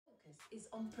is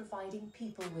on providing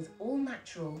people with all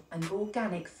natural and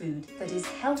organic food that is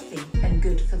healthy and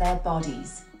good for their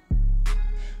bodies.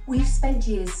 We've spent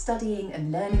years studying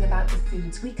and learning about the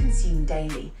foods we consume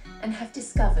daily and have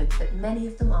discovered that many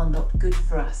of them are not good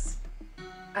for us.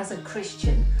 As a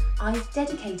Christian, I've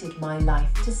dedicated my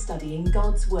life to studying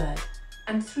God's Word,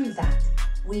 and through that,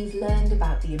 we've learned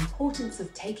about the importance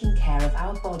of taking care of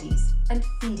our bodies and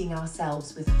feeding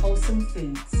ourselves with wholesome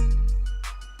foods.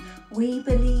 We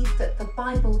believe that the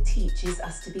Bible teaches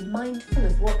us to be mindful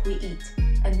of what we eat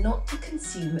and not to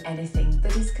consume anything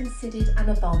that is considered an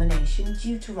abomination,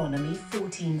 Deuteronomy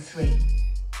 14:3.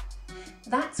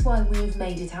 That's why we've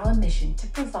made it our mission to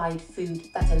provide food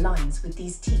that aligns with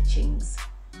these teachings.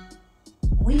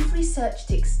 We've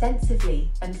researched extensively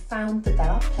and found that there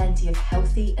are plenty of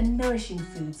healthy and nourishing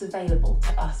foods available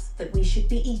to us that we should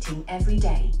be eating every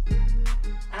day.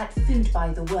 At Food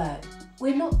by the Word,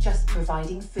 we're not just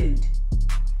providing food.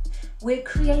 We're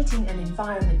creating an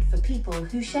environment for people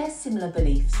who share similar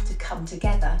beliefs to come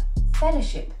together,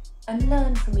 fellowship, and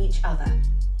learn from each other.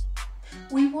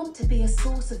 We want to be a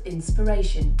source of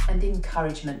inspiration and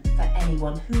encouragement for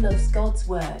anyone who loves God's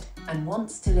Word and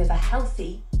wants to live a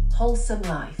healthy, wholesome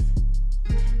life.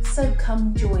 So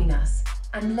come join us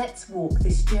and let's walk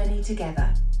this journey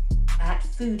together. At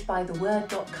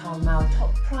foodbytheword.com, our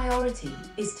top priority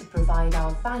is to provide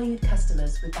our valued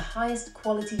customers with the highest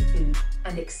quality food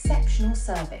and exceptional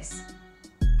service.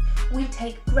 We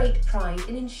take great pride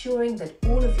in ensuring that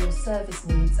all of your service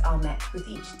needs are met with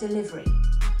each delivery.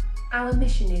 Our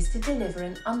mission is to deliver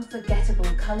an unforgettable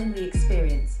culinary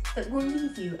experience that will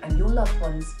leave you and your loved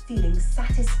ones feeling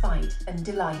satisfied and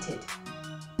delighted.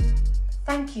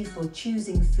 Thank you for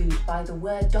choosing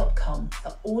foodbytheword.com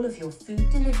for all of your food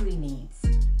delivery needs.